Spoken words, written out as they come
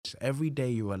this. Every day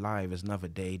you're alive is another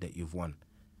day that you've won,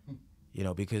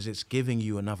 because it's giving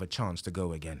you another chance to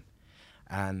go again.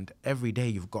 And every day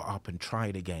you've got up and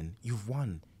tried again, you've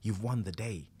won. You've won the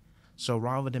day. So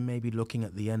rather than maybe looking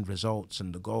at the end results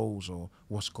and the goals or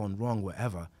what's gone wrong,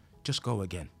 whatever, just go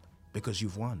again because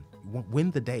you've won.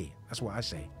 Win the day. That's what I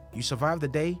say. You survive the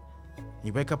day,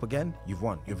 you wake up again, you've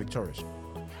won. You're victorious.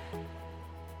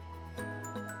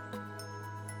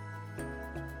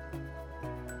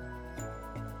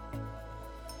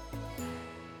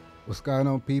 What's going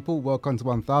on, people? Welcome to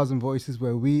 1000 Voices,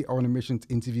 where we are on a mission to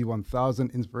interview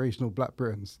 1000 inspirational Black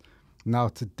Britons. Now,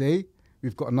 today,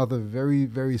 we've got another very,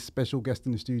 very special guest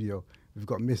in the studio. We've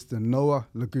got Mr. Noah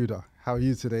Laguda. How are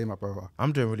you today, my brother?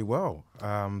 I'm doing really well.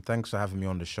 Thanks for having me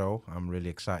on the show. I'm really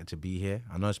excited to be here.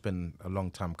 I know it's been a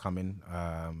long time coming,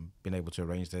 been able to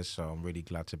arrange this, so I'm really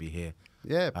glad to be here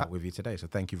with you today. So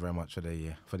thank you very much for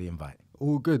the invite.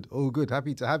 All good, all good.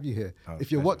 Happy to have you here.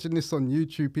 If you're watching this on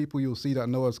YouTube, people, you'll see that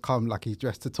Noah's come like he's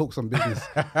dressed to talk some business.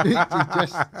 He's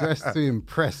dressed to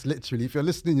impress, literally. If you're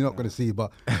listening, you're not going to see,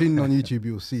 but tuning on YouTube,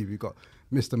 you'll see. We've got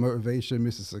Mr. Motivation,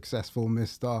 Mr. Successful,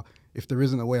 Mr. If there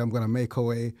isn't a way, I'm going to make a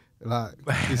way. Like,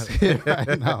 he's here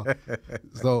right now.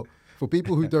 So for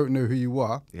people who don't know who you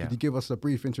are, could you give us a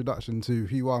brief introduction to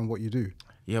who you are and what you do?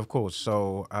 Yeah, of course.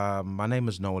 So my name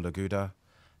is Noah Laguda,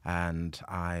 and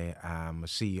I am a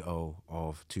CEO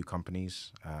of two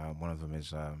companies. One of them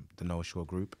is the Noah Shaw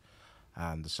Group,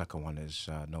 and the second one is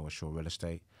Noah Shaw Real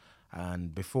Estate.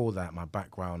 And before that, my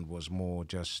background was more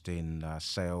just in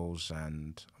sales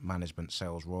and management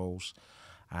sales roles.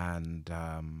 And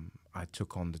I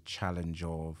took on the challenge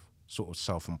of sort of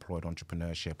self-employed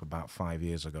entrepreneurship about 5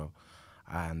 years ago.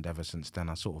 And ever since then,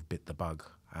 I sort of bit the bug.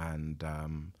 And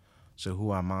so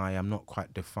who am I? I'm not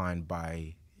quite defined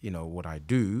by, what I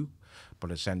do,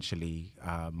 but essentially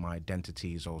my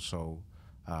identity is also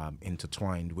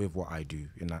intertwined with what I do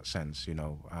in that sense,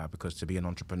 because to be an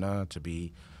entrepreneur, to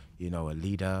be, a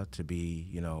leader, to be,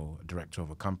 a director of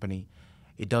a company,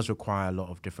 it does require a lot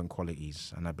of different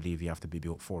qualities, and I believe you have to be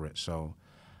built for it. So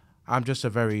I'm just a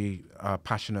very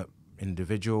passionate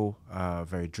individual,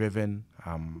 very driven,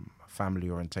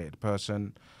 family-orientated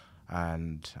person,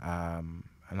 and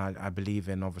I believe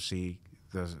in, obviously,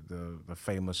 the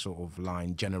famous sort of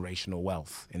line, generational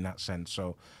wealth, in that sense.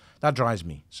 So that drives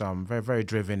me. So I'm very, very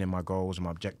driven in my goals and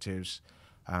my objectives.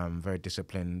 I'm very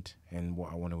disciplined in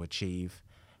what I want to achieve,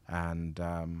 and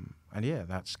yeah,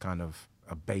 that's kind of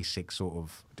a basic sort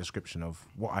of description of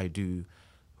what I do,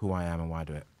 who I am, and why I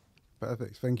do it.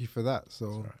 Perfect. Thank you for that.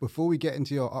 So before we get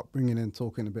into your upbringing and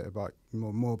talking a bit about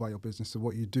more about your business and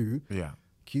what you do,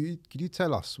 could you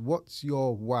tell us what's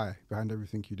your why behind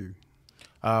everything you do?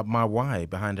 My why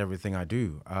behind everything I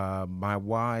do. My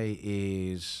why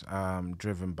is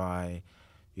driven by,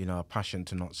 a passion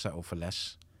to not settle for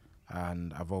less.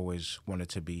 And I've always wanted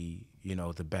to be,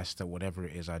 the best at whatever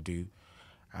it is I do.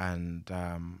 And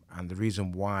the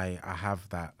reason why I have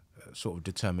that sort of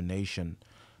determination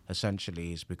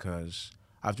essentially is because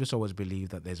I've just always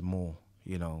believed that there's more,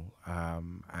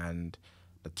 and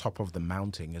the top of the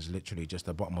mountain is literally just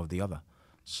the bottom of the other.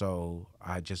 So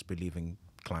I just believe in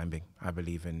climbing. I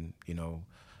believe in,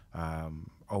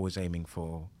 always aiming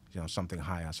for, something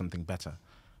higher, something better.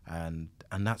 And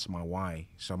that's my why.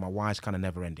 So my why is kind of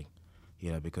never ending,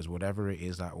 because whatever it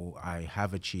is that I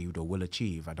have achieved or will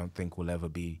achieve, I don't think will ever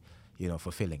be,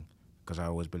 fulfilling, because I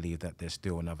always believe that there's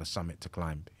still another summit to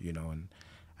climb,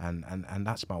 and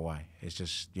that's my why. It's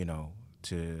just,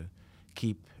 to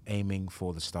keep aiming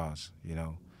for the stars,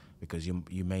 because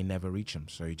you may never reach them.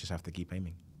 So you just have to keep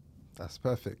aiming. That's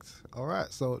perfect. All right.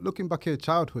 So looking back at your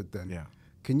childhood then,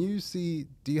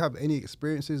 do you have any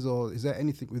experiences, or is there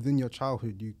anything within your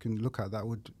childhood you can look at that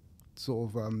would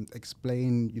sort of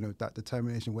explain, that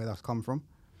determination, where that's come from?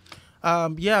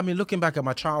 Looking back at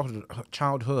my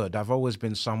childhood, I've always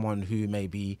been someone who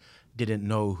maybe didn't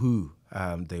know who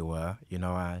they were.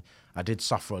 I did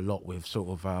suffer a lot with sort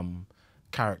of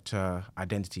character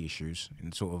identity issues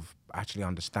and sort of actually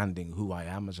understanding who I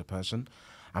am as a person,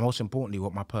 and most importantly,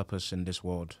 what my purpose in this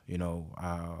world,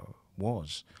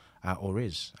 was or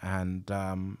is. And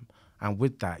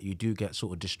with that, you do get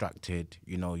sort of distracted.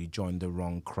 You join the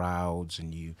wrong crowds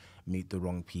and you meet the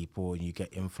wrong people, and you get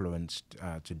influenced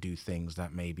to do things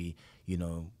that maybe,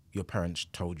 your parents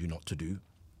told you not to do.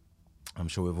 I'm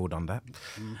sure we've all done that.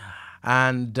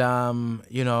 And,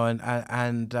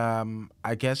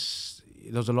 I guess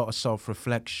there was a lot of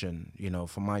self-reflection,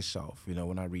 for myself,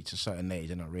 when I reached a certain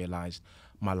age and I realized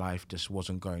my life just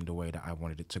wasn't going the way that I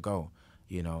wanted it to go,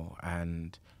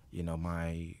 and,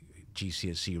 my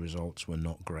GCSE results were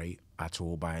not great at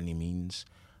all by any means.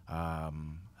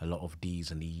 a lot of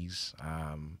D's and E's.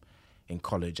 In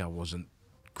college, I wasn't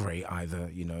great either,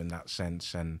 in that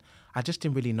sense. And I just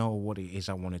didn't really know what it is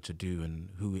I wanted to do and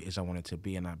who it is I wanted to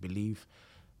be. And I believe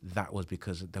that was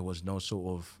because there was no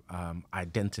sort of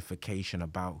identification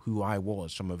about who I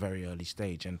was from a very early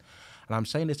stage. And I'm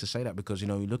saying this to say that because, you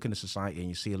look into society and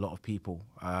you see a lot of people,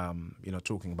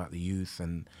 talking about the youth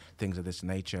and things of this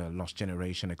nature, lost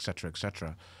generation, et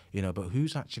cetera, but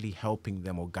who's actually helping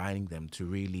them or guiding them to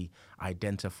really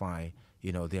identify,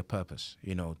 their purpose,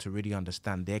 to really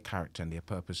understand their character and their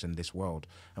purpose in this world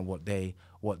and what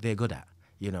they're good at,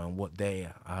 and what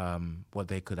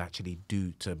they could actually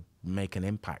do to make an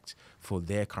impact for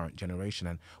their current generation.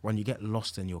 And when you get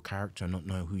lost in your character and not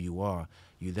know who you are,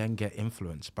 you then get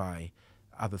influenced by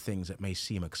other things that may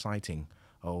seem exciting,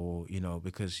 or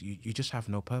because you just have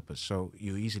no purpose, so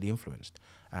you're easily influenced.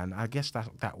 And I guess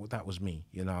that was me,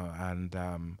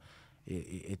 and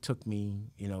it took me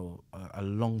a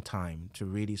long time to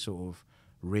really sort of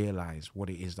realize what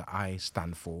it is that I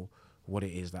stand for, what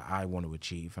it is that I want to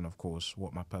achieve, and of course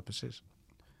what my purpose is.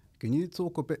 Can you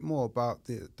talk a bit more about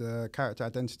the character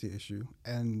identity issue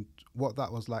and what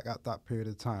that was like at that period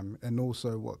of time, and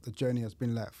also what the journey has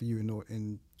been like for you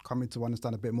in coming to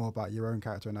understand a bit more about your own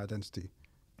character and identity?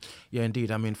 Yeah, indeed.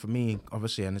 I mean, for me,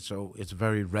 obviously, and it's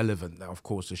very relevant that, of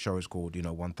course, the show is called,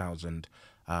 1,000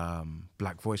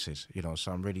 Black Voices,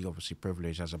 so I'm really obviously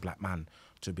privileged as a black man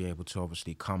to be able to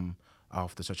obviously come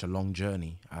after such a long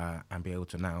journey and be able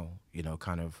to now,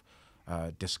 kind of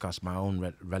discuss my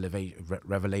own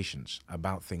revelations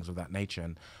about things of that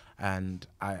nature. And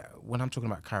when I'm talking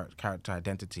about character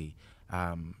identity,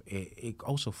 it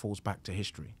also falls back to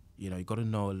history. You've got to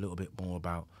know a little bit more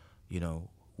about,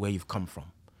 where you've come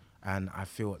from. And I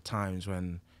feel at times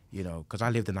when, because I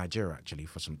lived in Nigeria actually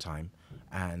for some time,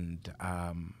 and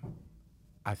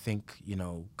I think,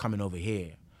 coming over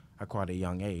here at quite a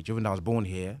young age, even though I was born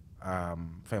here,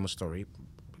 famous story,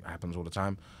 happens all the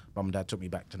time. Mum and Dad took me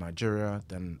back to Nigeria,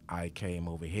 then I came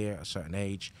over here at a certain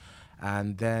age,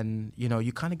 and then,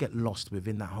 you kind of get lost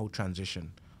within that whole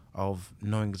transition of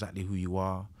knowing exactly who you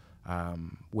are,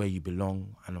 where you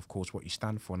belong, and of course what you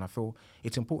stand for. And I feel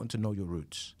it's important to know your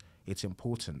roots. It's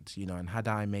important, and had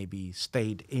I maybe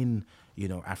stayed in,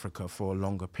 Africa for a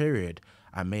longer period,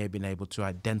 I may have been able to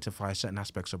identify certain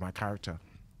aspects of my character,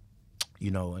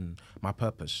 and my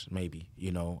purpose maybe,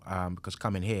 because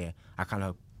coming here, I kind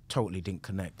of totally didn't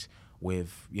connect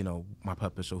with, my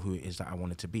purpose or who it is that I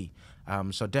wanted to be.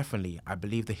 So definitely, I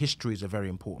believe the history is a very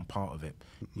important part of it,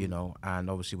 and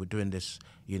obviously we're doing this,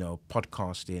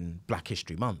 podcast in Black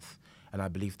History Month. And I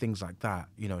believe things like that,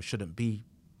 shouldn't be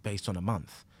based on a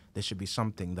month. There should be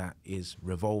something that is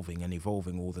revolving and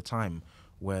evolving all the time,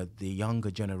 where the younger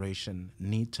generation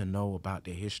need to know about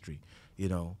their history.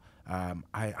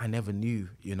 I never knew,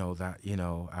 that,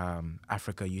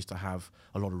 Africa used to have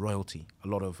a lot of royalty, a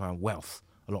lot of wealth,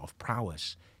 a lot of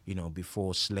prowess,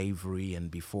 before slavery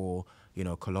and before,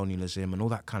 colonialism and all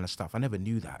that kind of stuff. I never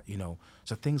knew that,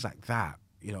 So things like that,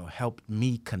 helped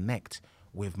me connect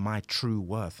with my true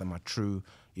worth and my true,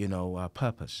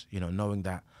 purpose, knowing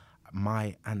that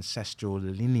my ancestral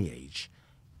lineage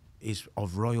is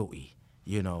of royalty,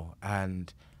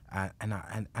 and I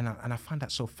find that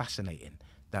so fascinating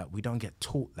that we don't get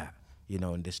taught that,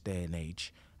 in this day and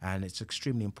age. And it's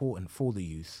extremely important for the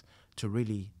youth to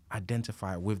really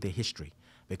identify with their history,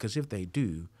 because if they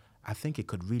do, I think it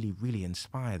could really, really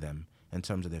inspire them in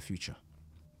terms of their future.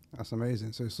 That's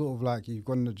amazing. So it's sort of like you've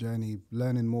gone on a journey,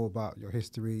 learning more about your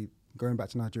history. Going back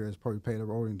to Nigeria has probably played a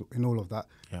role in all of that.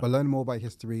 Yeah. But learning more about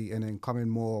history and then coming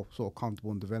more sort of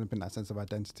comfortable and developing that sense of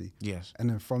identity. Yes. And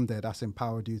then from there, that's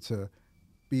empowered you to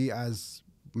be as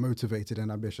motivated and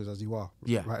ambitious as you are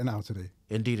right now today.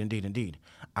 Indeed.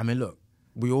 I mean, look,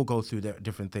 we all go through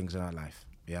different things in our life,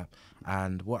 yeah?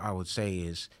 And what I would say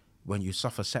is when you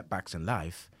suffer setbacks in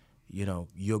life,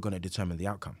 you're going to determine the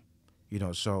outcome.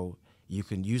 So you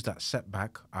can use that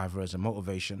setback either as a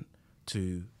motivation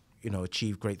to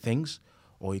achieve great things,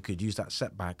 or you could use that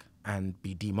setback and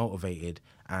be demotivated,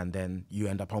 and then you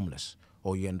end up homeless,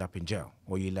 or you end up in jail,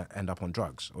 or you end up on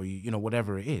drugs, or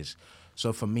whatever it is.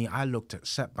 So for me, I looked at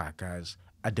setback as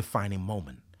a defining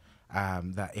moment.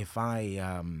 That if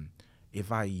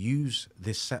I use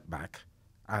this setback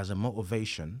as a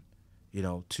motivation,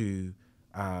 to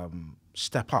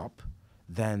step up,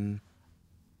 then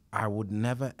I would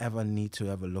never ever need to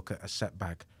ever look at a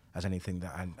setback as anything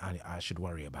that I should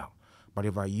worry about. But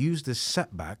if I use this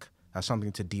setback as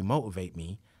something to demotivate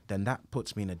me, then that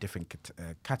puts me in a different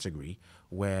category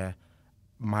where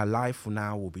my life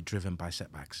now will be driven by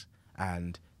setbacks,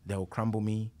 and they will crumble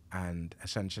me, and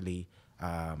essentially,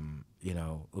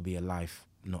 it'll be a life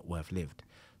not worth lived.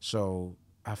 So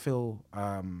I feel,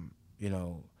 you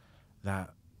know, that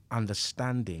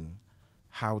understanding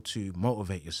how to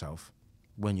motivate yourself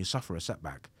when you suffer a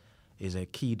setback is a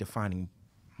key defining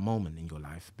moment in your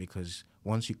life, because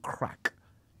once you crack,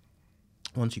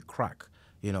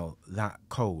 you know, that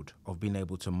code of being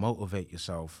able to motivate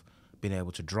yourself, being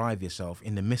able to drive yourself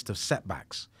in the midst of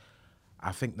setbacks,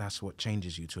 I think that's what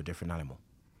changes you to a different animal.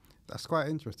 That's quite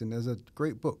interesting. There's a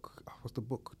great book. What's the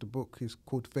book? The book is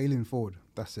called Failing Forward.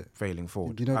 That's it. Failing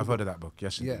Forward. You know I've heard of that book.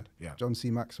 Yes, Yeah, indeed. Yeah. John C.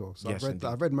 Maxwell. So Yes, indeed.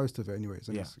 I've read most of it anyways,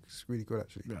 and Yeah. it's really good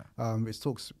actually. Yeah. It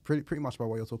talks pretty much about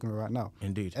what you're talking about right now.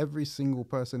 Indeed. Every single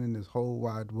person in this whole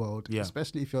wide world, Yeah.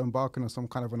 especially if you're embarking on some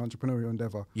kind of an entrepreneurial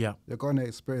endeavor, Yeah. you're going to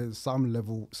experience some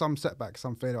level, some setback,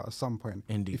 some failure at some point.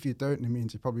 Indeed. If you don't, it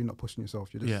means you're probably not pushing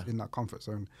yourself. You're just Yeah. in that comfort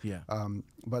zone. Yeah.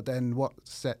 But then what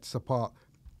sets apart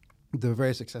the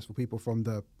very successful people from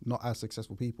the not as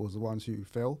successful people is the ones who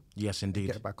fail, Yes, indeed.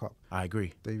 get back up. I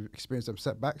agree. They experience some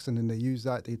setbacks, and then they use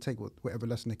that. They take whatever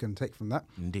lesson they can take from that,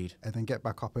 Indeed. and then get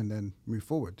back up and then move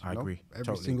forward. I agree. Every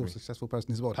Totally single agree. successful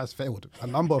person in this world has failed a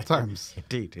number of times.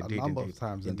 Indeed, indeed, a number indeed. of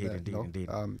times. Indeed, and indeed, you know,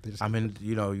 indeed. they just I mean,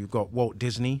 you know, you've got Walt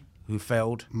Disney, who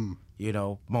failed, you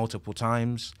know, multiple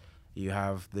times. You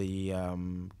have the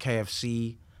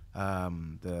KFC,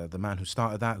 the man who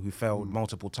started that, who failed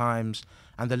multiple times.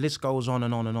 And the list goes on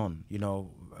and on and on, you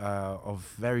know, of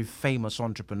very famous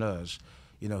entrepreneurs,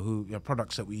 you know, who, you know,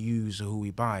 products that we use or who we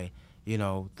buy. You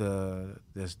know,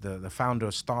 there's the founder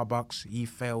of Starbucks, he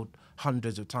failed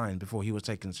hundreds of times before he was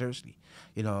taken seriously,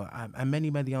 you know, and many,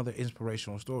 many other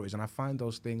inspirational stories. And I find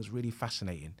those things really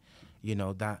fascinating, you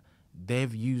know, that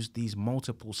they've used these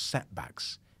multiple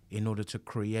setbacks in order to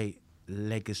create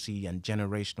legacy and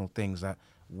generational things that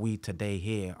we today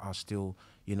here are still,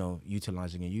 you know,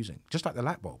 utilizing and using. Just like the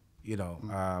light bulb, you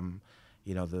know.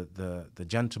 You know, the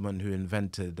gentleman who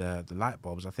invented the light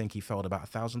bulbs, I think he failed about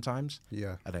 1,000 times.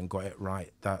 Yeah. And then got it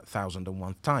right that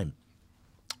 1,001th time.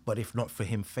 But if not for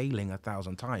him failing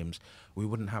 1,000 times, we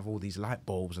wouldn't have all these light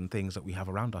bulbs and things that we have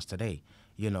around us today,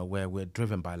 you know, where we're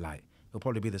driven by light. It'll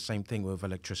probably be the same thing with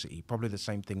electricity, probably the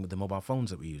same thing with the mobile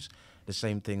phones that we use, the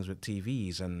same things with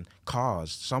TVs and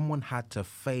cars. Someone had to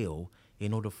fail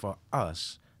in order for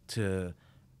us to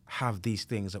have these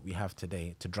things that we have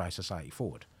today to drive society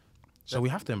forward. So we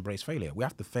have to embrace failure. We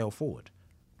have to fail forward.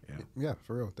 Yeah,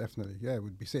 for real, definitely. Yeah,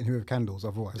 we'd be sitting here with candles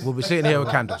otherwise. We'll be sitting here with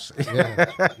candles.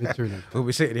 Yeah, literally. We'll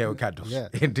be sitting here with candles. Yeah.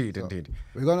 Indeed, So indeed.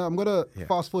 I'm gonna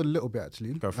fast forward a little bit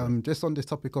actually. Go for it. Just on this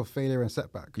topic of failure and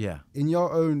setback. Yeah. In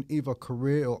your own either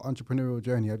career or entrepreneurial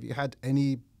journey, have you had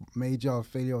any major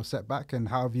failure or setback, and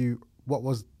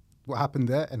what happened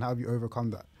there, and how have you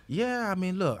overcome that? Yeah, I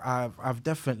mean, look, I've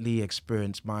definitely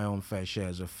experienced my own fair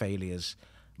shares of failures,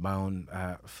 my own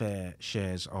fair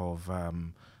shares of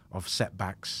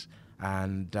setbacks,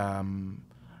 and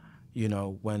you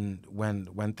know,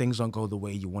 when things don't go the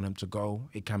way you want them to go,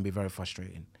 it can be very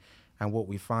frustrating. And what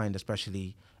we find,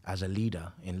 especially as a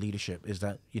leader in leadership, is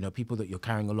that, you know, people that you're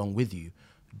carrying along with you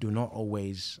do not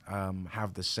always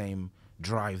have the same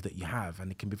drive that you have,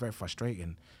 and it can be very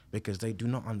frustrating because they do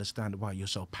not understand why you're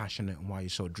so passionate and why you're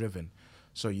so driven.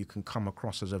 So you can come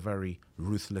across as a very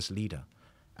ruthless leader.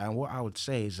 And what I would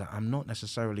say is that I'm not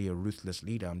necessarily a ruthless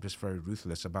leader. I'm just very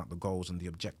ruthless about the goals and the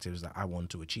objectives that I want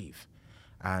to achieve.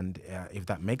 And if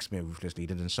that makes me a ruthless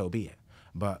leader, then so be it.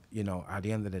 But, you know, at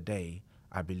the end of the day,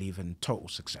 I believe in total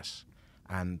success,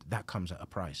 and that comes at a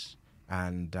price.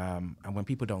 And when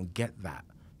people don't get that,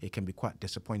 it can be quite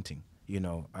disappointing, you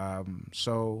know.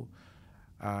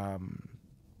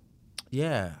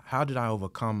 Yeah, how did I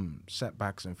overcome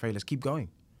setbacks and failures? Keep going.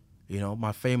 You know,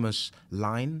 my famous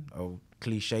line or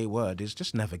cliche word is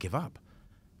just never give up.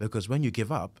 Because when you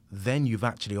give up, then you've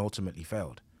actually ultimately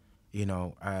failed. You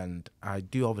know, and I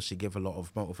do obviously give a lot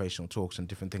of motivational talks and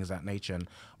different things of that nature. And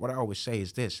what I always say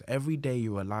is this: every day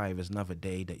you're alive is another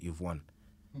day that you've won.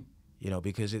 You know,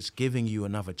 because it's giving you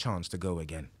another chance to go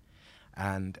again.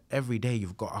 And every day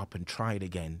you've got up and tried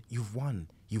again, you've won.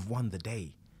 You've won the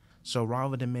day. So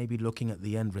rather than maybe looking at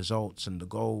the end results and the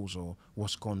goals or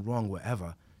what's gone wrong,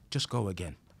 whatever, just go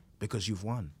again, because you've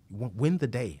won. Win the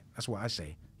day. That's what I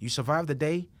say. You survive the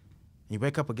day, and you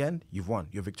wake up again, you've won.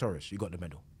 You're victorious. You got the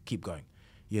medal. Keep going.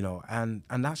 You know, and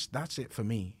that's it for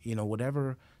me. You know,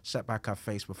 whatever setback I've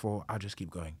faced before, I'll just keep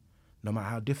going. No matter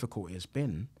how difficult it's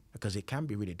been, because it can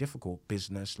be really difficult.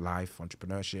 Business, life,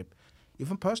 entrepreneurship,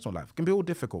 even personal life. It can be all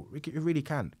difficult. It really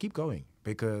can. Keep going,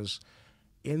 because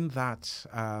in that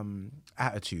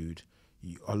attitude,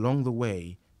 along the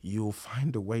way, you'll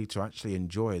find a way to actually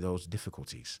enjoy those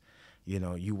difficulties. You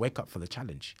know, you wake up for the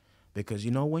challenge, because,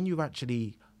 you know, when you've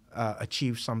actually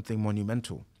achieved something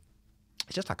monumental,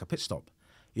 it's just like a pit stop.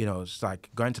 It's like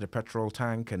going to the petrol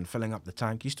tank and filling up the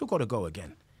tank. You still got to go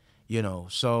again,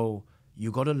 So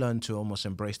you got to learn to almost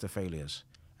embrace the failures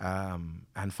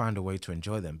and find a way to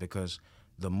enjoy them, because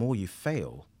the more you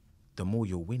fail, the more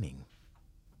you're winning.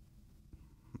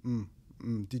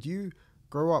 Did you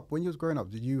grow up, when you was growing up,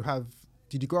 did you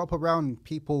grow up around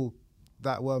people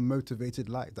that were motivated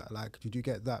like that? Like, did you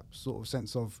get that sort of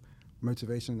sense of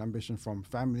motivation and ambition from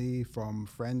family, from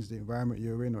friends, the environment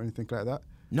you were in, or anything like that?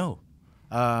 No.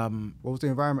 What was the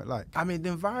environment like? I mean, the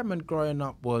environment growing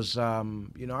up was, I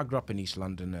grew up in East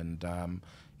London, and,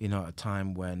 at a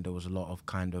time when there was a lot of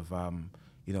kind of,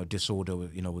 disorder,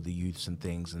 with the youths and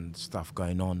things and stuff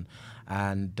going on.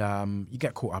 And you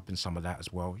get caught up in some of that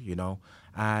as well,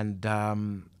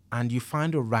 and you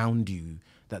find around you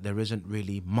that there isn't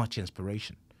really much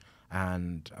inspiration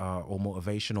and or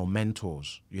motivation or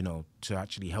mentors, to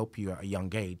actually help you at a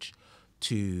young age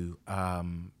to,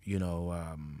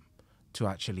 to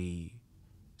actually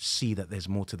see that there's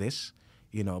more to this,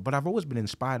 But I've always been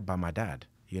inspired by my dad,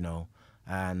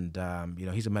 and,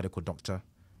 he's a medical doctor,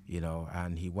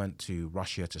 and he went to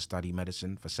Russia to study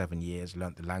medicine for 7 years,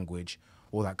 learnt the language,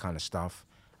 all that kind of stuff.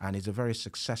 And he's a very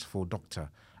successful doctor.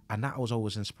 And that was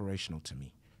always inspirational to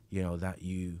me, that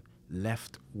you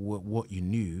left what you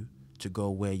knew to go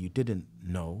where you didn't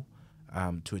know,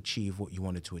 to achieve what you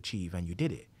wanted to achieve, and you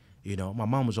did it. My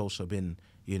mom has also been,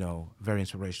 very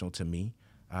inspirational to me.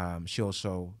 She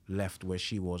also left where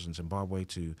she was in Zimbabwe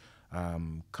to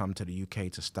come to the UK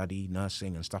to study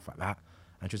nursing and stuff like that.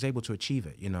 And she was able to achieve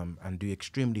it, and do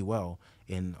extremely well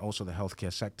in also the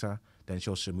healthcare sector. Then she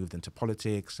also moved into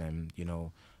politics and,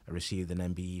 received an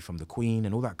MBE from the Queen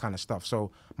and all that kind of stuff.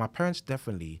 So my parents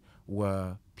definitely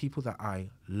were people that I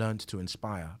learned to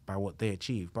inspire by what they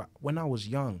achieved. But when I was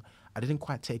young, I didn't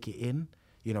quite take it in,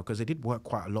 because they did work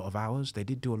quite a lot of hours. They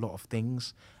did do a lot of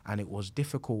things, and it was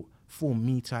difficult for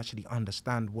me to actually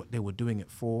understand what they were doing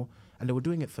it for. And they were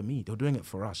doing it for me. They were doing it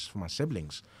for us, for my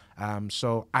siblings.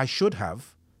 So I should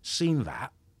have seen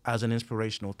that as an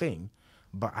inspirational thing,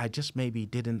 but I just maybe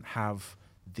didn't have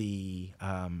the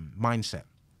mindset,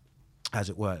 as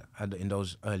it were, in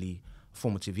those early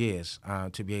formative years,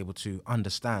 to be able to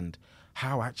understand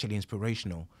how actually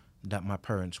inspirational that my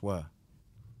parents were.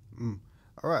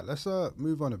 All right, let's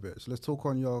move on a bit. So let's talk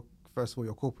on first of all,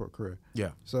 your corporate career.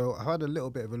 Yeah. So I had a little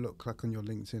bit of a look like on your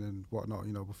LinkedIn and whatnot,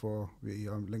 before we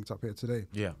linked up here today.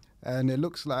 Yeah. And it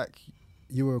looks like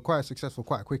you were quite successful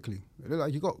quite quickly. It looked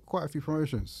like you got quite a few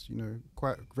promotions,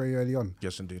 quite very early on.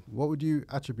 Yes, indeed. What would you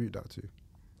attribute that to?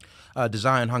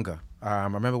 Desire and hunger. I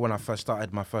remember when I first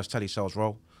started my first telesales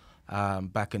role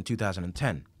back in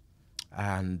 2010.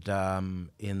 And I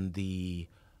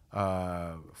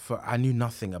knew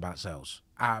nothing about sales,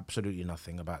 absolutely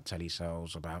nothing about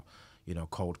telesales, about,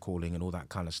 cold calling and all that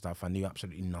kind of stuff. I knew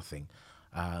absolutely nothing.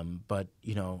 But,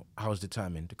 I was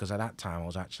determined, because at that time I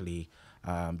was actually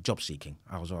job seeking.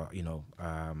 I was,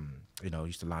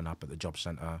 used to line up at the job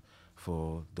center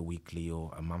for the weekly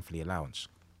or a monthly allowance.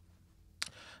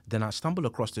 Then I stumbled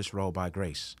across this role by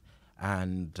grace.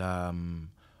 And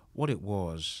what it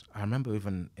was, I remember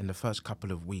even in the first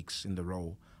couple of weeks in the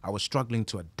role, I was struggling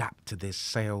to adapt to this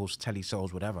sales,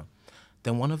 telesales, whatever.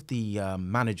 Then one of the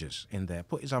managers in there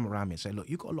put his arm around me and said, look,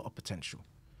 you've got a lot of potential.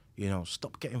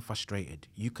 Stop getting frustrated.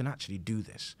 You can actually do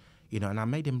this. And I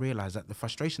made him realize that the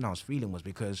frustration I was feeling was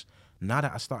because now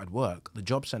that I started work, the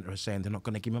job center is saying they're not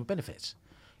going to give me benefits.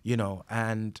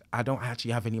 And I don't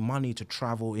actually have any money to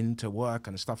travel into work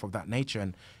and stuff of that nature.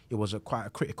 And it was quite a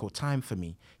critical time for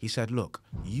me. He said, look,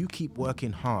 you keep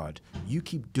working hard. You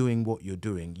keep doing what you're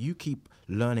doing. You keep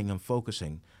learning and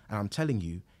focusing. And I'm telling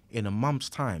you, in a month's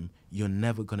time, you're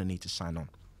never going to need to sign on.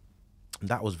 And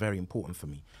that was very important for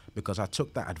me, because I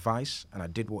took that advice and I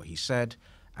did what he said,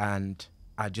 and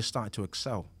I just started to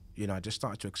excel.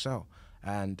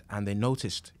 And they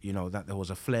noticed, that there was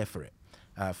a flair for it.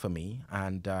 For me,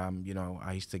 and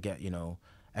I used to get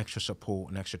extra support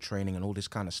and extra training and all this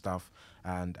kind of stuff,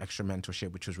 and extra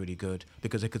mentorship, which was really good,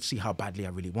 because they could see how badly I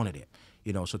really wanted it.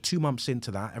 So 2 months into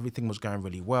that, everything was going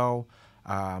really well.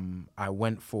 I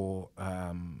went for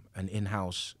an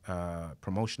in-house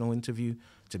promotional interview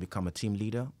to become a team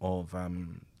leader of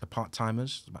the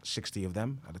part-timers, about 60 of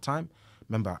them at the time.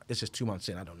 Remember, this is 2 months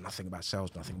in. I know nothing about sales,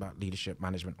 nothing about leadership,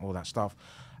 management, all that stuff.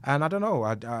 And I don't know,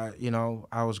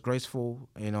 I was graceful,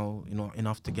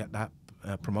 enough to get that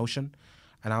promotion.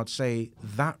 And I would say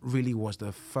that really was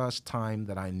the first time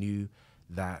that I knew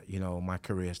that, my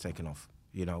career has taken off,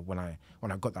 when I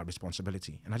got that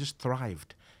responsibility. And I just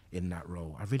thrived in that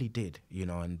role. I really did,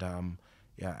 and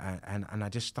I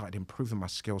just started improving my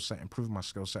skill set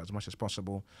as much as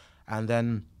possible. And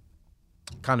then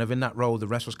kind of in that role, the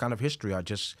rest was kind of history. I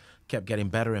just kept getting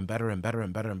better and better and better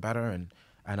and better and better,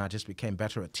 and I just became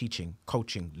better at teaching,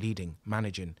 coaching, leading,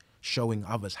 managing, showing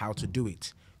others how to do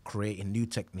it, creating new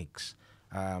techniques,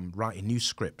 writing new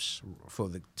scripts for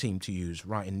the team to use,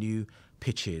 writing new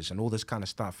pitches and all this kind of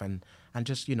stuff, and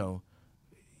just, you know,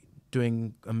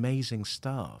 doing amazing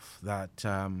stuff that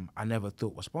I never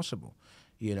thought was possible,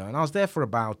 you know. And I was there for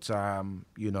about,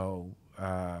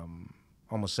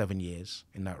 almost 7 years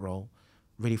in that role.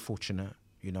 Really fortunate,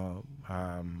 you know.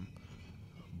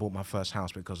 Bought my first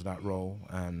house because of that role,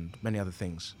 and many other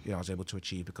things, you know, I was able to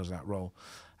achieve because of that role.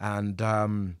 And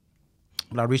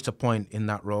but I reached a point in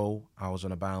that role, I was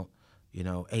on about, you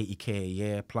know, 80K a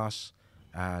year plus,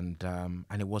 and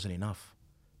it wasn't enough.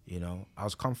 You know, I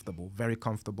was comfortable, very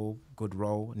comfortable, good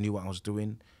role, knew what I was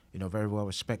doing, you know, very well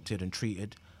respected and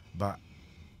treated, but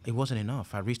it wasn't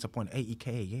enough. I reached a point, 80K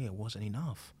a year wasn't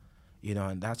enough, you know,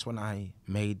 and that's when I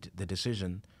made the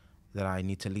decision that I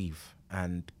need to leave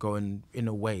and go and, in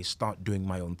a way, start doing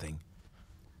my own thing.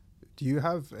 Do you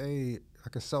have a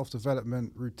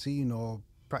self-development routine or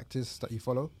practice that you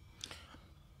follow?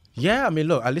 Yeah, I mean,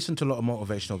 look, I listen to a lot of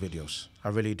motivational videos. I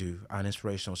really do. And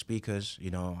inspirational speakers, you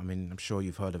know, I mean, I'm sure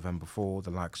you've heard of them before, the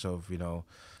likes of, you know,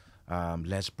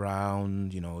 Les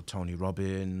Brown, you know, Tony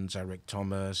Robbins, Eric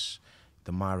Thomas,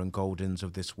 the Myron Goldens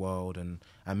of this world, and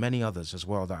many others as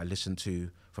well that I listen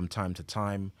to from time to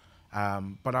time.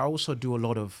 But I also do a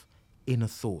lot of inner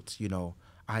thought, you know,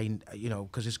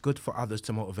 because it's good for others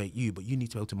to motivate you, but you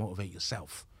need to be able to motivate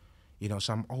yourself. You know,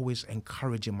 so I'm always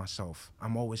encouraging myself.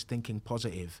 I'm always thinking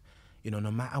positive. You know,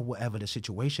 no matter whatever the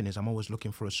situation is, I'm always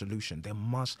looking for a solution. There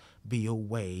must be a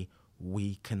way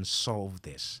we can solve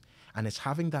this. And it's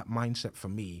having that mindset for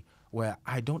me where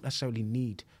I don't necessarily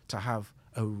need to have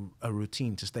a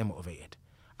routine to stay motivated.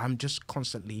 I'm just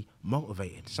constantly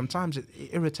motivated. Sometimes it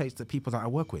irritates the people that I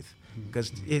work with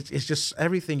because it's just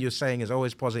everything you're saying is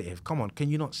always positive. Come on, can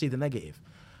you not see the negative?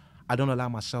 I don't allow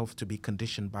myself to be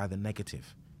conditioned by the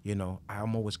negative. You know,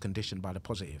 I'm always conditioned by the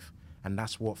positive, and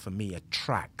that's what for me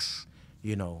attracts,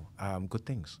 you know, good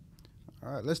things.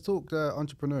 All right, let's talk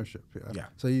entrepreneurship. Yeah.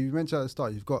 So you mentioned at the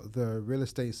start, you've got the real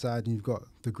estate side and you've got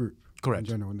the group. Correct. In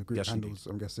general, and the group Yes, handles, indeed.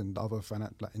 I'm guessing, the other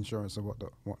finance, like insurance and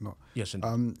whatnot. Yes,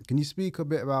 indeed. Can you speak a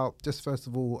bit about, just first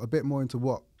of all, a bit more into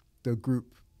what the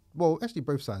group, well, actually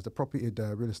both sides, the property,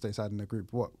 the real estate side and the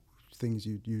group, what things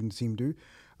you and the team do,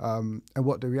 and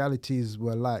what the realities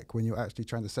were like when you're actually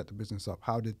trying to set the business up?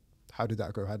 How did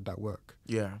that go? How did that work?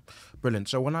 Yeah, brilliant.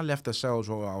 So when I left the sales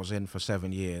role I was in for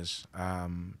 7 years,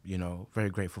 you know,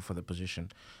 very grateful for the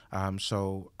position.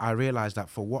 So I realized that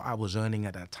for what I was earning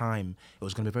at that time, it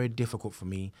was going to be very difficult for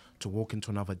me to walk into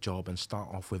another job and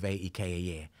start off with 80K a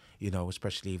year, you know,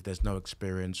 especially if there's no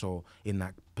experience or in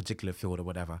that particular field or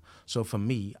whatever. So for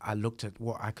me, I looked at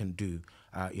what I can do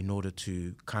in order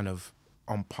to kind of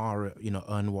on par, you know,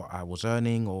 earn what I was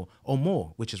earning or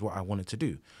more, which is what I wanted to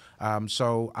do.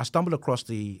 So I stumbled across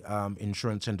the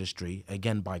insurance industry,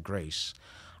 again by grace,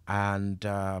 and,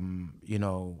 you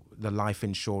know, the life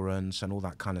insurance and all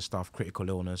that kind of stuff, critical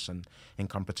illness and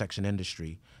income protection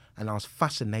industry. And I was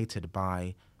fascinated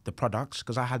by the products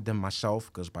because I had them myself,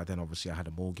 because by then obviously I had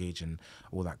a mortgage and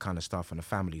all that kind of stuff and a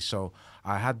family. So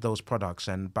I had those products,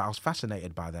 but I was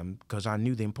fascinated by them because I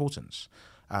knew the importance.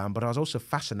 But I was also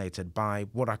fascinated by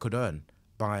what I could earn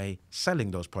by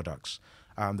selling those products.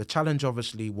 The challenge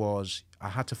obviously was I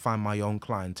had to find my own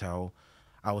clientele.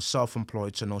 I was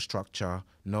self-employed, so no structure,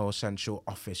 no essential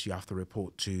office you have to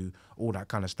report to, all that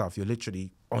kind of stuff. You're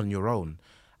literally on your own.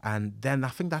 And then I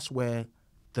think that's where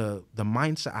the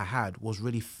mindset I had was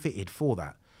really fitted for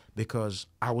that, because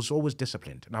I was always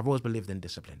disciplined, and I've always believed in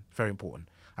discipline. Very important.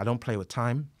 I don't play with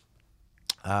time.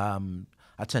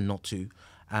 I tend not to.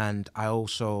 And I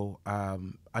also,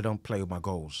 I don't play with my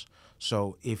goals.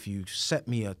 So if you set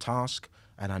me a task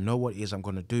and I know what it is I'm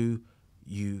going to do,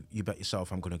 you bet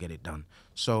yourself I'm going to get it done.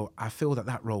 So I feel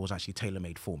that role was actually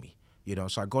tailor-made for me, you know.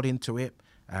 So I got into it,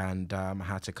 and I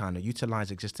had to kind of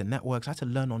utilize existing networks. I had to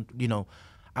learn on, you know,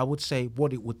 I would say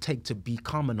what it would take to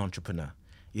become an entrepreneur,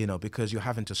 you know, because you're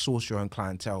having to source your own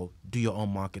clientele, do your own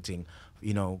marketing,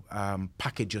 you know,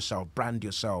 package yourself, brand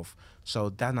yourself. So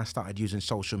then I started using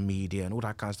social media and all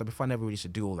that kind of stuff. Before, I never really used to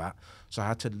do all that. So I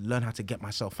had to learn how to get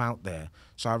myself out there.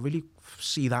 So I really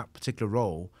see that particular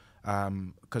role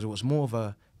because it was more of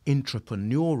a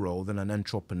intrapreneur role than an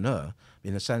entrepreneur,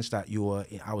 in the sense that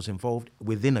I was involved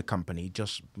within a company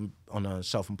just on a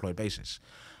self-employed basis.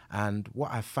 And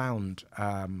what I found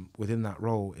within that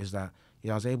role is that, you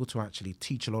know, I was able to actually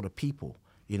teach a lot of people,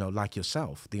 you know, like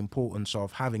yourself, the importance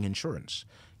of having insurance,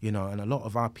 you know. And a lot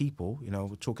of our people, you know,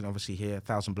 we're talking obviously here,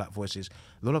 1,000 Black Voices,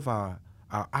 a lot of our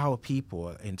our people,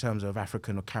 in terms of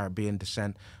African or Caribbean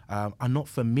descent, are not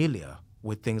familiar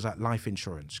with things like life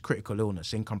insurance, critical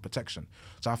illness, income protection.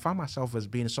 So I found myself as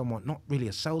being somewhat, not really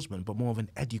a salesman, but more of an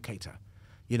educator,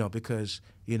 because,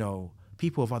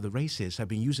 people of other races have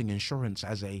been using insurance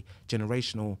as a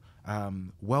generational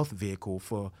wealth vehicle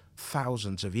for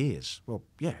thousands of years. Well,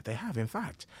 yeah, they have, in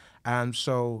fact. And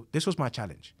so this was my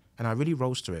challenge. And I really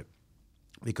rose to it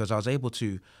because I was able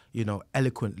to,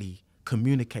 eloquently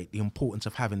communicate the importance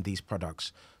of having these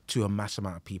products to a mass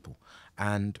amount of people.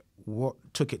 And what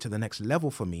took it to the next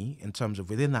level for me in terms of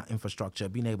within that infrastructure,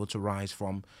 being able to rise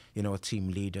from, a team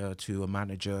leader to a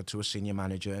manager to a senior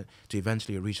manager to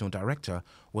eventually a regional director,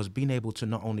 was being able to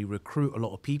not only recruit a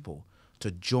lot of people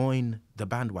to join the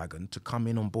bandwagon, to come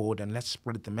in on board and let's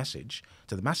spread the message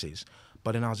to the masses.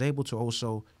 But then I was able to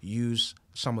also use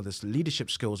some of this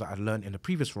leadership skills that I learned in the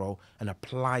previous role and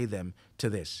apply them to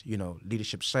this,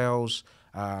 leadership sales,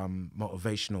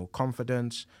 motivational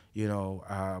confidence,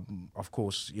 of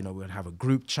course, we'd have a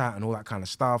group chat and all that kind of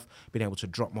stuff, being able to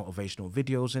drop motivational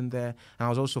videos in there. And I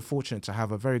was also fortunate to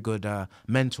have a very good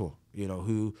mentor,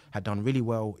 who had done really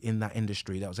well in that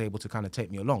industry that was able to kind of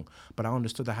take me along. But I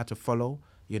understood I had to follow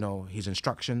his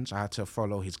instructions. I had to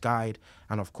follow his guide.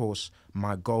 And of course,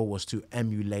 my goal was to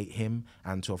emulate him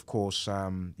and to, of course,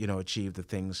 achieve the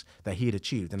things that he had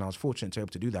achieved. And I was fortunate to be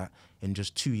able to do that in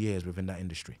just 2 years within that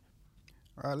industry.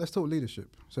 All right, let's talk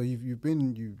leadership. So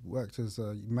you worked as,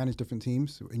 you managed different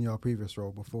teams in your previous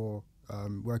role before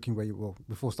working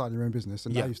before starting your own business.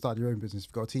 And now you've started your own business.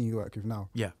 You've got a team you work with now.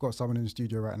 Yeah. You've got someone in the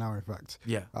studio right now, in fact.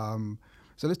 Yeah.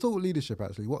 So let's talk leadership,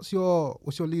 actually. What's your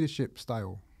leadership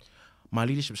style? My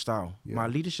leadership style. Yeah. My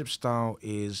leadership style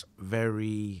is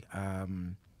very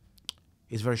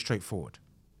straightforward,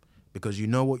 because you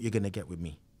know what you're going to get with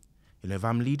me. If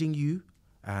I'm leading you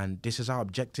and this is our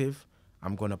objective,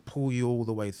 I'm going to pull you all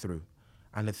the way through.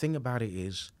 And the thing about it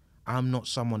is, I'm not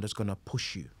someone that's going to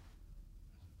push you.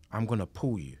 I'm going to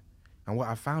pull you. And what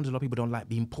I found, a lot of people don't like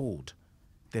being pulled.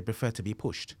 They prefer to be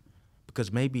pushed,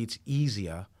 because maybe it's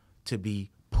easier to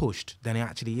be pushed than it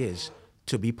actually is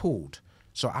to be pulled.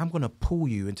 So I'm going to pull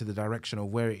you into the direction of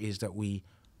where it is that we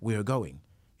are going,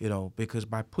 because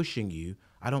by pushing you,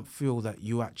 I don't feel that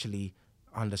you actually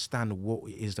understand what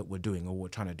it is that we're doing or what we're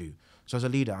trying to do. So as a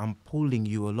leader, I'm pulling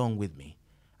you along with me.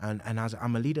 And as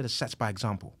I'm a leader that sets by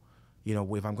example.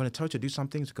 If I'm going to tell you to do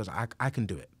something, it's because I can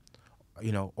do it,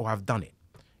 or I've done it,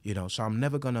 So I'm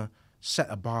never going to set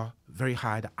a bar very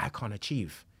high that I can't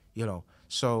achieve,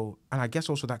 So, and I guess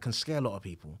also that can scare a lot of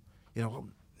people.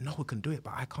 No one can do it,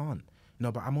 but I can't.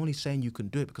 But I'm only saying you can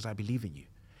do it because I believe in you.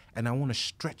 And I want to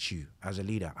stretch you as a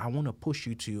leader. I want to push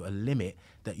you to a limit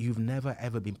that you've never,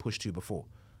 ever been pushed to before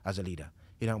as a leader.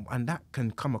 And that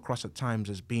can come across at times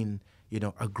as being,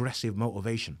 aggressive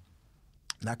motivation.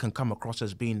 That can come across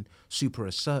as being super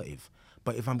assertive.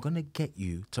 But if I'm going to get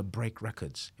you to break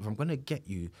records, if I'm going to get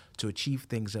you to achieve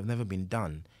things that have never been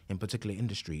done in particular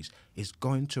industries, it's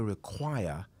going to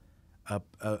require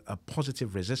a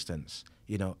positive resistance,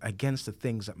 against the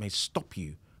things that may stop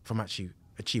you from actually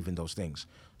achieving those things.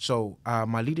 So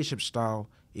my leadership style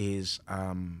is,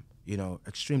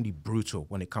 extremely brutal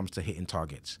when it comes to hitting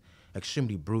targets,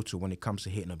 extremely brutal when it comes to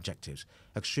hitting objectives,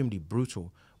 extremely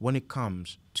brutal when it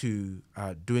comes to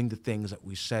doing the things that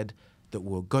we said that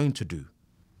we're going to do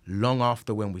long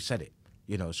after when we said it.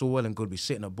 It's all well and good. We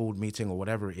sit in a board meeting or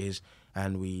whatever it is,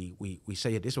 and we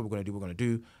say, this is what we're going to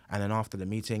do, and then after the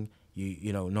meeting,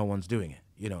 no one's doing it,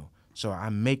 So I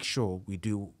make sure we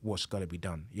do what's got to be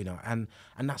done, and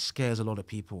that scares a lot of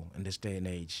people in this day and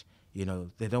age.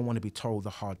 They don't want to be told the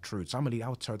hard truths. I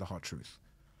would tell the hard truth,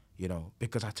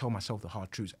 because I tell myself the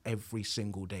hard truths every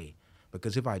single day.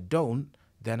 Because if I don't,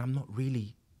 then I'm not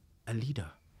really a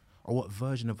leader. Or what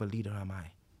version of a leader am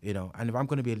I? And if I'm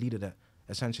going to be a leader that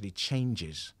essentially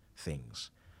changes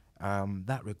things,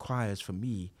 that requires for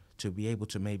me to be able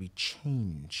to maybe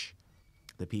change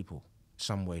the people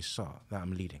some way so that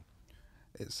I'm leading.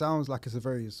 It sounds like it's a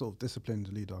very sort of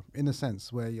disciplined leader, in a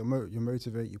sense where you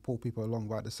motivate, you pull people along,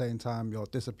 but at the same time you're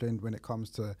disciplined when it comes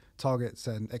to targets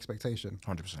and expectation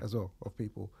 100%. as well of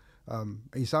people. And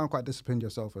you sound quite disciplined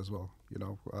yourself as well.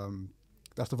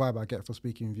 That's the vibe I get from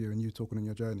speaking with you and you talking on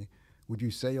your journey. Would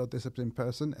you say you're a disciplined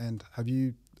person, and have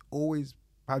you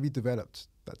developed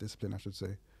that discipline, I should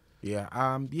say? Yeah,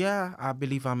 I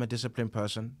believe I'm a disciplined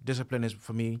person. Discipline is,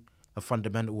 for me, a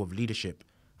fundamental of leadership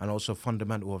and also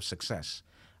fundamental of success.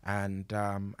 And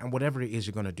whatever it is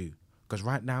you're going to do. Because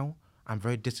right now, I'm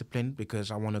very disciplined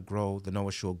because I want to grow the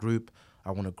Noah Shaw Group.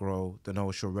 I want to grow the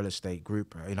Noah Shaw Real Estate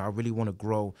Group. I really want to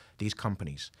grow these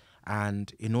companies.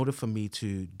 And in order for me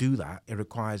to do that, it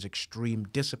requires extreme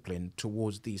discipline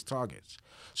towards these targets.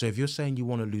 So if you're saying you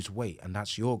want to lose weight and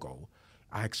that's your goal,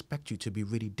 I expect you to be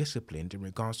really disciplined in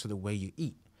regards to the way you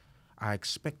eat. I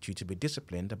expect you to be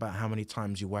disciplined about how many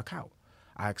times you work out.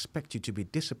 I expect you to be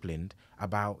disciplined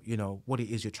about, what it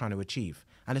is you're trying to achieve.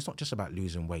 And it's not just about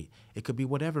losing weight. It could be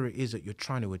whatever it is that you're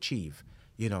trying to achieve.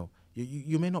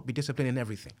 You may not be disciplined in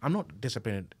everything. I'm not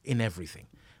disciplined in everything.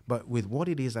 But with what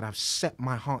it is that I've set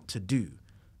my heart to do,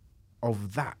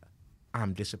 of that,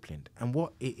 I'm disciplined. And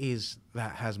what it is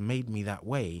that has made me that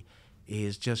way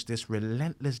is just this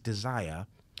relentless desire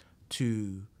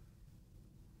to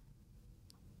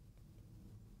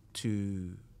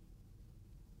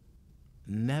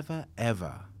never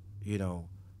ever,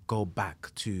 go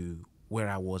back to where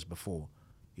I was before,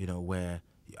 where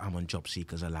I'm on job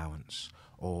seekers allowance,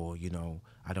 or,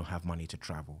 I don't have money to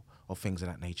travel, or things of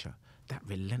that nature. That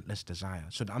relentless desire.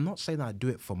 So I'm not saying that I do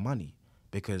it for money,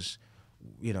 because,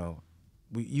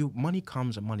 money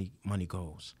comes and money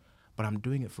goes, but I'm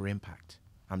doing it for impact.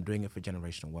 I'm doing it for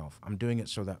generational wealth. I'm doing it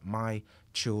so that my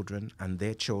children and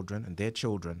their children and their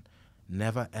children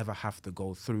never ever have to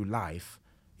go through life,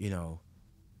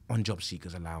 on job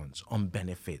seekers allowance, on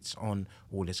benefits, on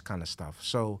all this kind of stuff.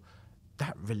 So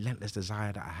that relentless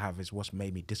desire that I have is what's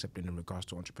made me disciplined in regards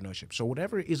to entrepreneurship. So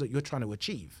whatever it is that you're trying to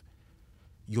achieve,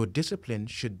 your discipline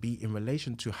should be in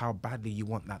relation to how badly you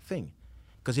want that thing.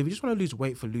 Because if you just want to lose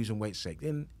weight for losing weight's sake,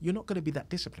 then you're not going to be that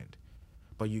disciplined.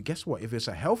 But guess what? If it's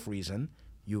a health reason,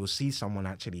 you will see someone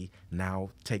actually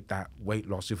now take that weight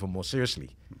loss even more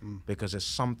seriously, because there's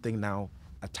something now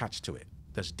attached to it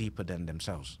that's deeper than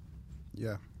themselves.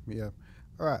 Yeah.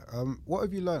 All right. What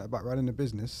have you learned about running a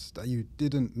business that you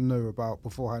didn't know about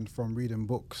beforehand from reading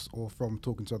books or from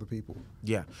talking to other people?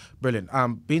 Yeah, brilliant.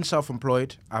 Being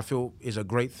self-employed, I feel, is a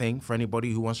great thing for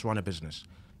anybody who wants to run a business.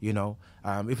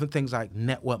 Even things like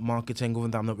network marketing, even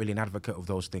though I'm not really an advocate of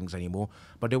those things anymore,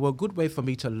 but they were a good way for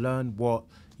me to learn what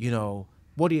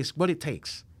it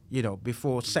takes,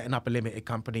 before setting up a limited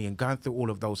company and going through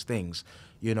all of those things.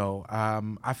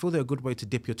 I feel they're a good way to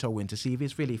dip your toe in to see if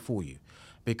it's really for you.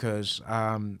 Because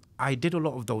I did a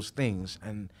lot of those things.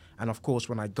 And of course,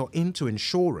 when I got into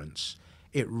insurance,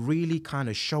 it really kind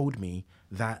of showed me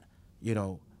that,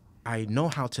 I know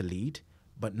how to lead,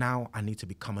 but now I need to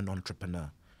become an entrepreneur.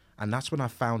 And that's when I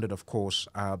founded, of course,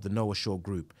 the Noah Shaw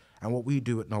Group. And what we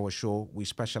do at Noah Shaw, we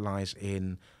specialize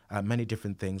in many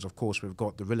different things. Of course, we've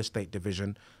got the real estate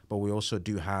division, but we also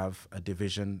do have a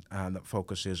division that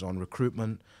focuses on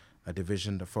recruitment, a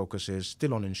division that focuses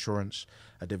still on insurance,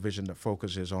 a division that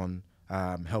focuses on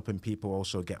helping people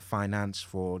also get finance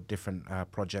for different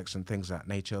projects and things of that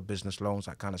nature, business loans,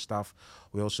 that kind of stuff.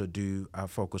 We also do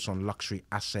focus on luxury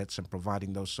assets and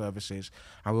providing those services.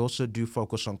 And we also do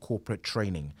focus on corporate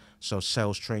training, so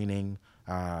sales training,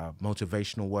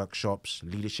 motivational workshops,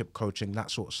 leadership coaching,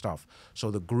 that sort of stuff. So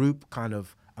the group kind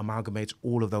of amalgamates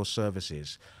all of those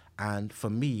services. And for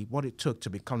me, what it took to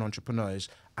become an entrepreneur is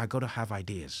I got to have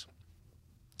ideas.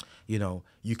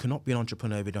 You cannot be an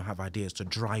entrepreneur if you don't have ideas to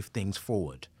drive things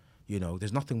forward.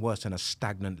 There's nothing worse than a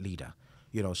stagnant leader.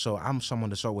 So I'm someone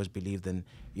that's always believed in,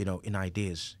 in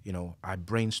ideas. I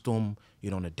brainstorm,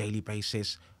 on a daily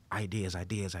basis, ideas,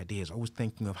 always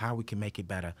thinking of how we can make it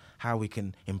better, how we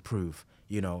can improve,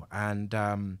 and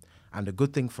the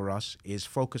good thing for us is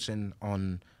focusing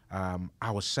on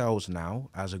ourselves now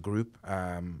as a group.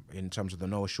 In terms of the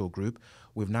Noah Shaw Group,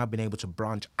 we've now been able to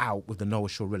branch out with the Noah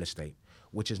Shaw Real Estate,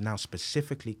 which is now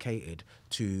specifically catered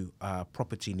to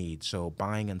property needs. So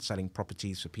buying and selling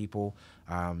properties for people,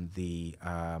 the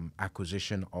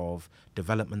acquisition of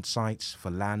development sites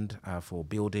for land, for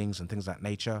buildings and things of that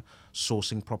nature,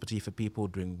 sourcing property for people,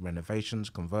 doing renovations,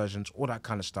 conversions, all that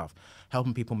kind of stuff,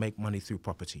 helping people make money through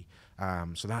property.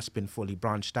 So that's been fully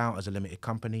branched out as a limited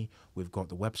company. We've got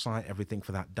the website, everything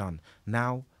for that done.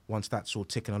 Now, once that's all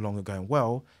ticking along and going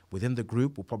well, within the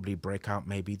group, we'll probably break out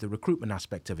maybe the recruitment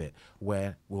aspect of it,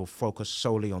 where we'll focus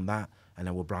solely on that, and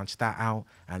then we'll branch that out,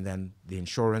 and then the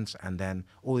insurance, and then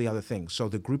all the other things. So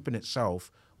the group in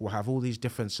itself will have all these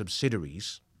different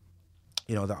subsidiaries,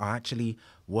 that are actually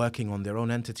working on their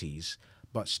own entities,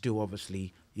 but still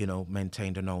obviously,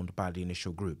 maintained and owned by the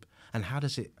initial group. And how do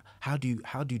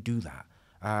you do that?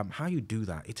 How you do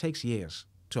that? It takes years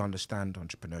to understand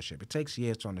entrepreneurship. It takes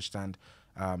years to understand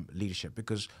leadership,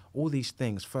 because all these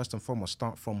things, first and foremost,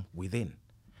 start from within,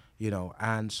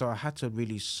 and so I had to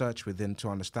really search within to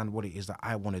understand what it is that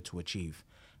I wanted to achieve.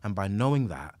 And by knowing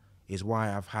that is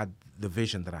why I've had the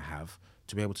vision that I have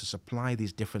to be able to supply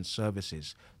these different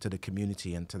services to the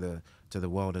community and to the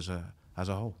world as a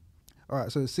whole. All right,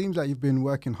 so it seems like you've been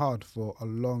working hard for a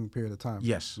long period of time.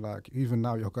 Yes. Like even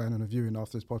now, you're going on a viewing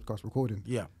after this podcast recording.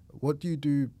 Yeah. What do you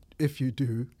do if you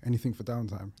do anything for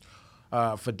downtime?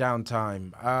 For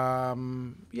downtime,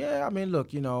 yeah, I mean, look,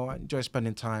 I enjoy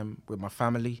spending time with my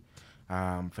family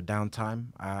for downtime,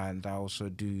 and I also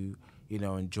do,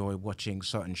 enjoy watching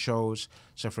certain shows.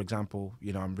 So, for example,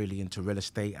 I'm really into real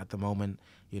estate at the moment,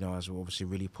 as we're obviously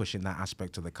really pushing that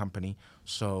aspect of the company.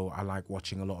 So, I like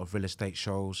watching a lot of real estate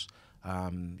shows.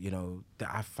 That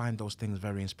I find those things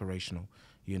very inspirational,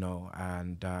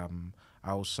 and I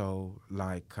also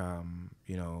like,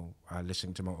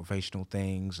 listening to motivational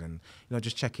things and,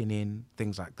 just checking in,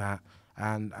 things like that.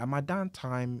 And my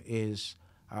downtime is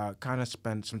kind of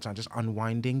spent sometimes just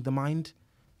unwinding the mind.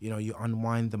 You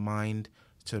unwind the mind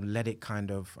to let it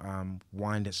kind of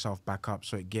wind itself back up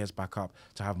so it gears back up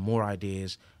to have more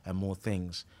ideas and more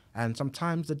things. And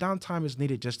sometimes the downtime is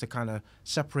needed just to kind of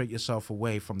separate yourself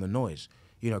away from the noise,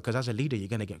 because as a leader, you're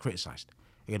going to get criticized,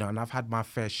 and I've had my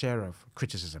fair share of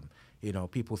criticism,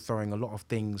 people throwing a lot of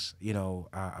things,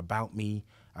 about me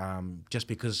just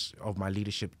because of my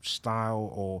leadership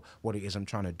style or what it is I'm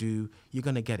trying to do. You're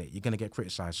going to get it. You're going to get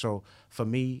criticized. So for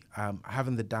me,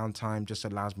 having the downtime just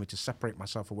allows me to separate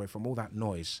myself away from all that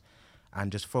noise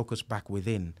and just focus back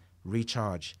within,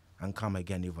 recharge, and come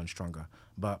again even stronger.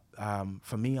 But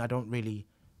for me, I don't really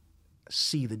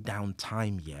see the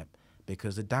downtime yet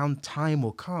because the downtime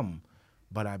will come,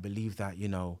 but I believe that,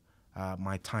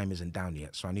 my time isn't down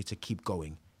yet. So I need to keep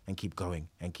going and keep going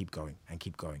and keep going and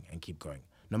keep going and keep going.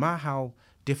 No matter how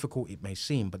difficult it may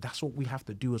seem, but that's what we have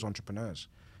to do as entrepreneurs.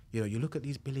 You look at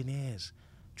these billionaires,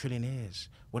 trillionaires,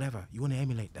 whatever, you want to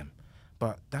emulate them.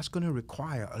 But that's going to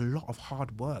require a lot of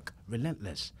hard work,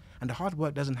 relentless. And the hard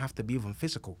work doesn't have to be even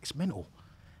physical, it's mental,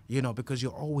 because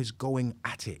you're always going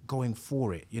at it, going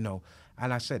for it,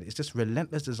 And I said, it's this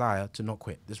relentless desire to not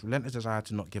quit, this relentless desire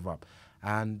to not give up.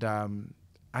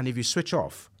 And if you switch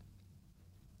off,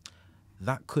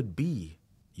 that could be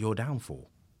your downfall,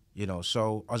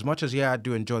 So as much as, I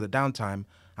do enjoy the downtime,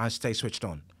 I stay switched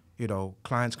on.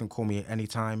 Clients can call me at any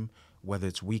time, whether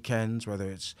it's weekends, whether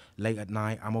it's late at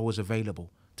night. I'm always available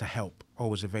to help,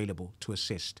 always available to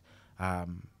assist,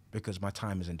 because my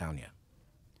time isn't down yet.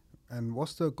 And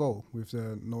what's the goal with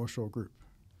the North Shore Group?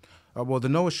 Well, the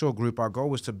North Shore Group, our goal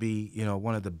was to be,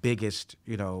 one of the biggest,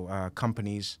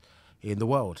 companies in the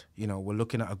world. We're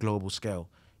looking at a global scale,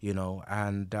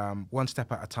 and one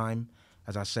step at a time.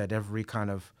 As I said, every kind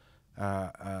of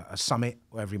a summit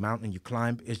or every mountain you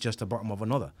climb is just the bottom of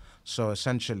another. So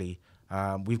essentially,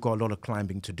 we've got a lot of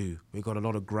climbing to do. We've got a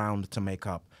lot of ground to make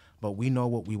up. But we know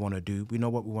what we want to do. We know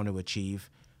what we want to achieve.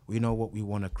 We know what we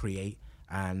want to create.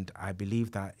 And I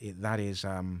believe that that is,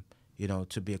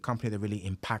 to be a company that really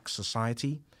impacts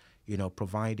society,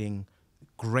 providing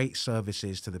great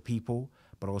services to the people,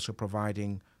 but also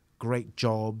providing great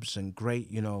jobs and great,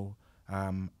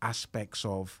 aspects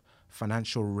of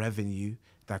financial revenue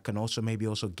that can also maybe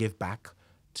also give back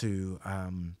to,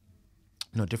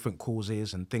 different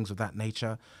causes and things of that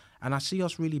nature. And I see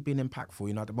us really being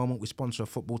impactful. At the moment we sponsor a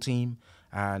football team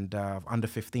and under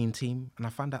 15 team. And I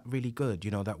find that really good,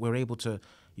 that we're able to,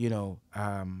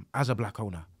 as a black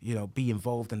owner, be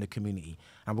involved in the community.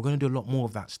 And we're going to do a lot more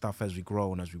of that stuff as we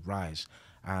grow and as we rise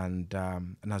and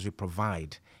as we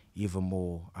provide even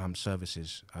more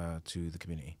services to the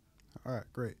community. All right,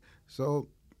 great. So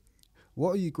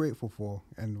what are you grateful for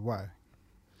and why?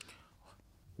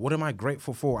 What am I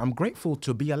grateful for? I'm grateful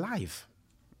to be alive.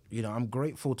 I'm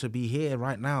grateful to be here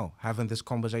right now having this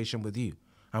conversation with you.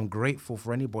 I'm grateful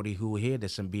for anybody who will hear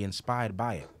this and be inspired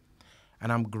by it.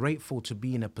 And I'm grateful to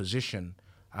be in a position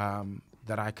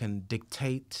that I can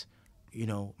dictate,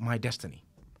 my destiny,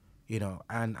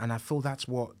 and I feel that's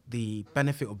what the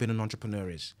benefit of being an entrepreneur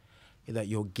is, that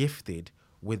you're gifted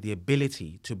with the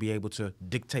ability to be able to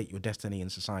dictate your destiny in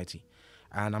society.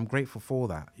 And I'm grateful for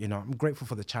that. I'm grateful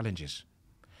for the challenges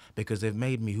because they've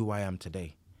made me who I am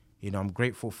today. I'm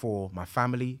grateful for my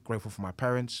family, grateful for my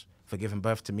parents for giving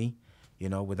birth to me.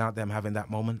 Without them having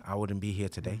that moment, I wouldn't be here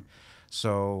today.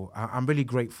 So I'm really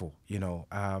grateful,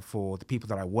 for the people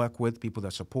that I work with, people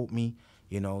that support me,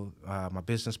 my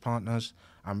business partners.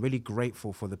 I'm really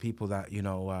grateful for the people that,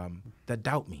 that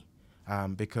doubt me,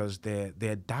 because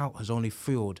their doubt has only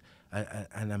fueled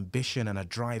an ambition and a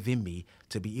drive in me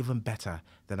to be even better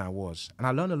than I was. And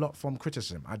I learn a lot from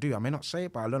criticism. I do. I may not say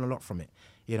it, but I learn a lot from it,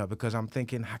 because I'm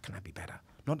thinking, how can I be better?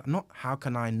 Not how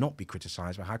can I not be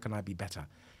criticized, but how can I be better?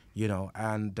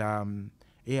 And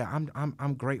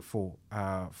I'm grateful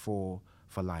for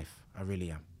life. I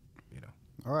really am.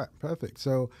 All right, perfect.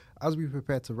 So as we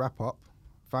prepare to wrap up,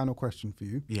 final question for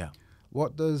you. Yeah.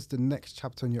 What does the next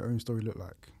chapter in your own story look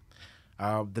like?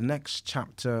 The next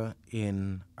chapter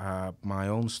in my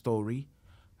own story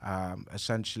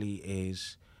essentially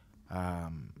is,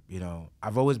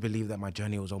 I've always believed that my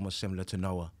journey was almost similar to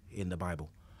Noah in the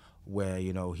Bible, where,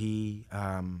 he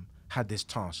had this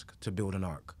task to build an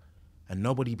ark, and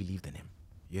nobody believed in him,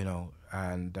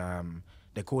 and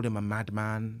they called him a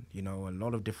madman, a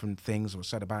lot of different things were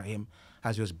said about him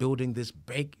as he was building this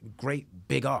great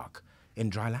big ark in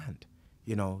dry land.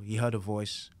 He heard a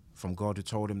voice from God who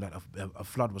told him that a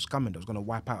flood was coming that was going to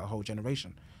wipe out a whole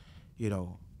generation,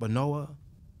 But Noah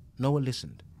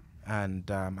listened, and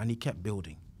he kept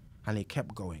building, and he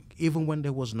kept going, even when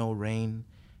there was no rain,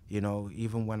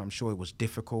 even when I'm sure it was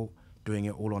difficult doing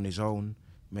it all on his own.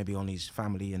 Maybe only his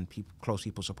family and close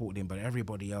people supported him, but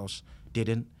everybody else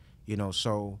didn't,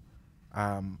 So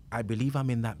I believe I'm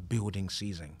in that building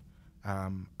season.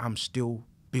 I'm still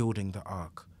building the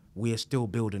ark. We are still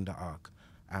building the ark,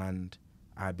 and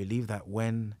I believe that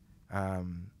when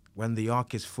the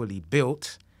ark is fully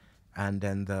built, and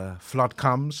then the flood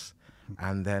comes,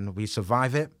 and then we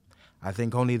survive it, I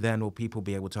think only then will people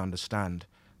be able to understand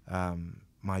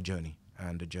my journey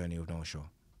and the journey of North Shore.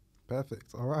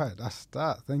 Perfect. All right, that's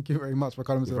that. Thank you very much for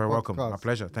coming to the podcast. You're very welcome. My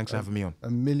pleasure. Thanks for having me on. A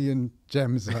million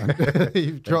gems, man.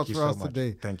 You've dropped for us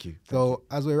today. Thank you. So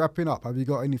as we're wrapping up, have you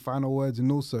got any final words?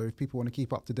 And also, if people want to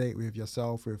keep up to date with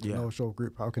yourself, with the North Shore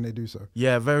Group, how can they do so?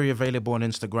 Yeah, very available on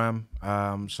Instagram.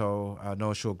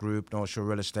 North Shore Group, North Shore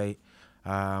Real Estate.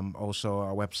 Also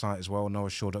our website as well,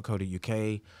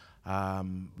 northshore.co.uk.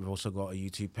 We've also got a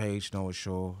YouTube page, North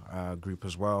Shore Group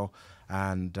as well.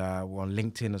 And we're on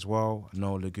LinkedIn as well,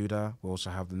 Noah Laguda. We also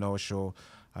have the North Shore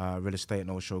Real Estate,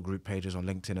 North Shore Group pages on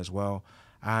LinkedIn as well.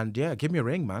 And yeah, give me a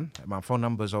ring, man. My phone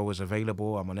number is always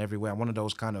available. I'm on everywhere. I'm one of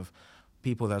those kind of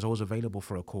people that's always available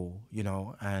for a call,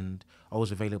 and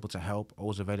always available to help,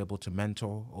 always available to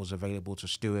mentor, always available to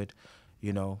steward,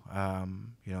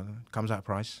 comes at a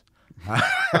price.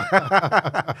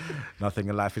 Nothing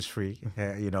in life is free,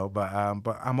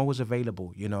 but I'm always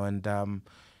available, and the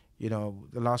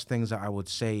last things that I would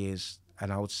say is,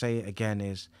 and I would say it again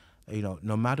is,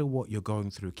 no matter what you're going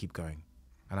through, keep going.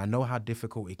 And I know how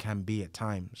difficult it can be at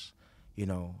times,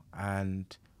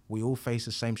 and we all face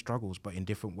the same struggles, but in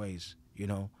different ways,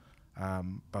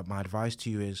 but my advice to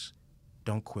you is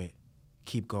don't quit,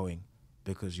 keep going,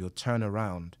 because your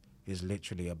turnaround is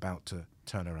literally about to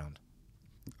turn around.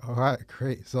 All right,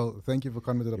 great. So thank you for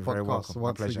coming to the podcast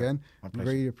once again.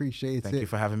 Really appreciate it. Thank you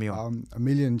for having me on. A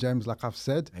million gems, like I've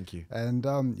said. Thank you. And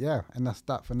and that's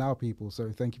that for now, people.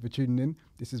 So thank you for tuning in.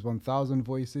 This is 1000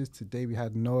 Voices. Today we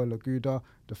had Noah Laguda,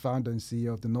 the founder and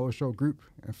CEO of the North Shore Group.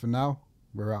 And for now,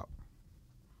 we're out.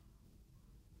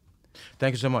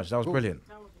 Thank you so much. That was brilliant.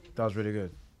 That was really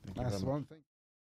good. Thank you very much.